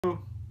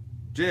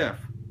Jeff.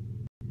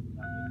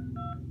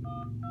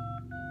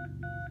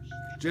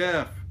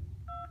 Jeff.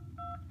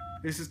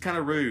 This is kind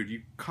of rude.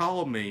 You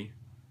called me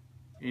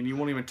and you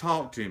won't even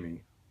talk to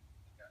me.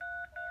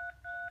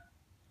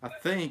 I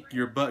think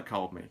your butt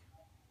called me.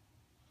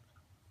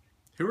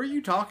 Who are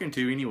you talking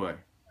to anyway?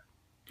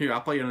 Here,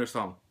 I'll play you another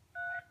song.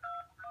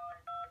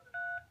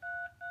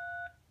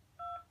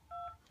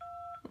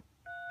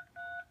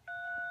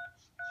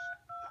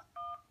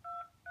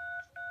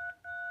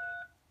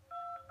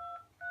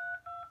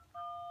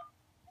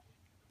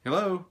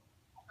 Hello?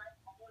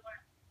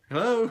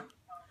 Hello?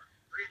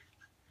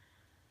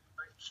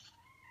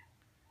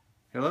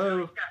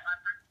 Hello?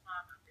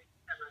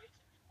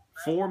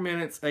 4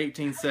 minutes,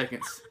 18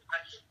 seconds.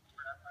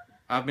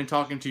 I've been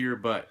talking to your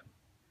butt.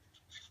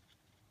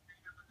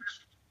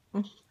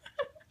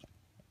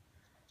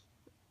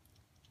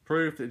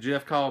 Proof that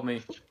Jeff called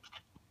me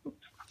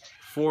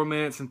 4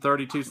 minutes and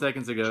 32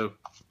 seconds ago.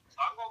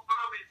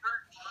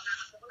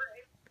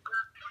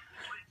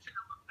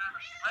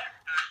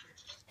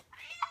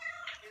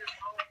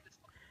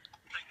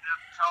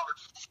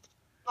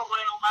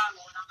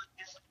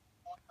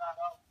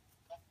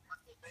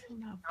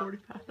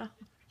 $45.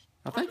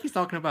 I think he's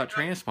talking about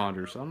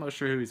transponders. I'm not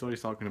sure what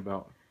he's talking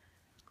about.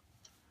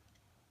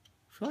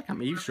 I feel like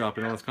I'm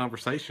eavesdropping on this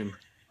conversation.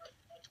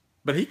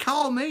 But he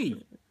called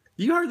me.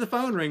 You heard the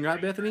phone ring, right,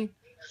 Bethany?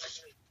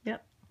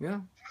 Yep. Yeah.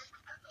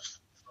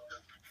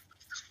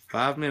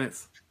 5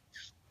 minutes.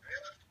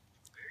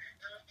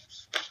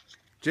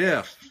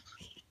 Jeff.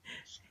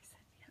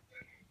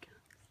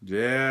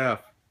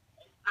 Jeff.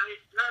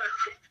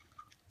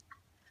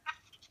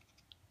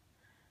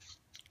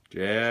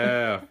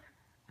 Jeff.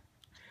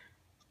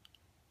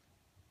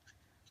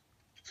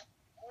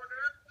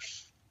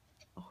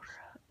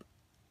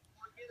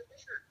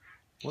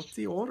 What's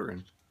he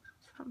ordering?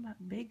 Something about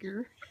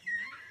bigger.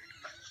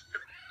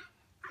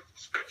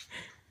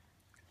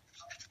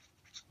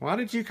 Why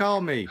did you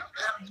call me?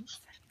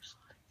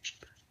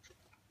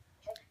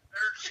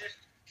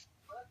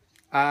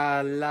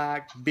 I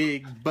like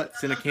big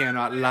butts and I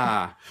cannot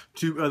lie.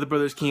 Two other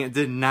brothers can't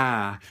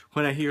deny.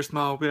 When I hear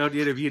small bell,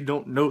 yet if you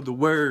don't know the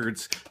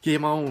words,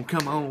 come on,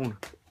 come on.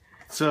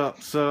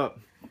 Sup, sup.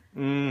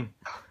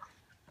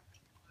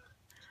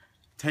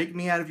 Take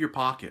me out of your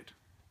pocket.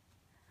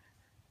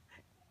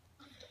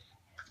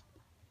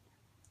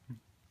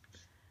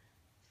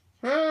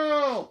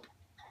 Help!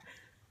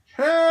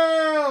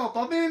 Help!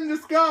 I'm in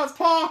this guy's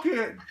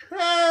pocket!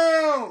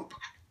 Help!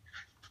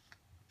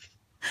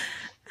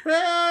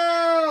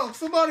 Help!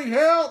 Somebody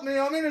help me!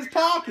 I'm in his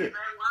pocket!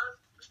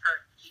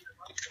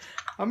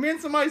 I'm in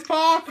somebody's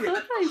pocket! I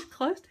like how he's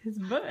close to his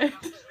butt.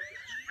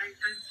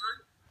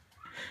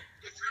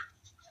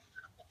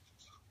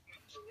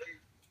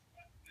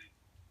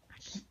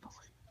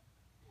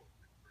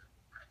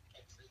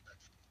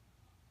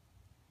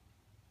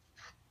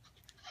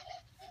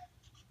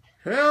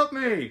 Help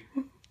me!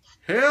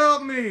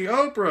 Help me!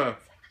 Oprah!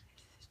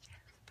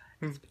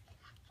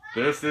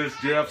 This is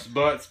Jeff's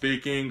butt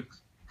speaking.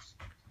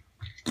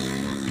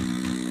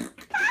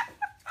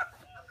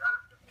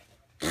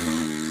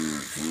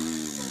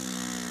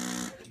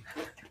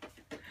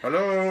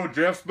 Hello,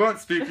 Jeff's butt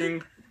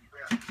speaking.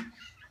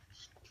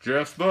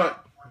 Jeff's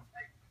butt.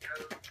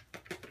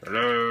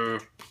 Hello.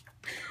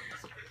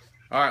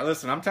 Alright,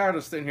 listen, I'm tired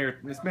of sitting here.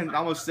 It's been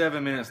almost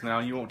 7 minutes now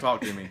and you won't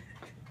talk to me.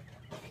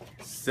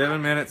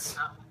 7 minutes.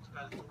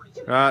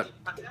 Right.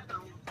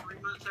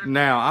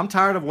 Now, I'm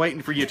tired of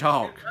waiting for you to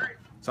talk.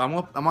 So I'm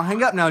gonna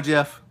hang up now,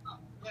 Jeff.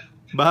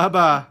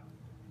 Bye-bye.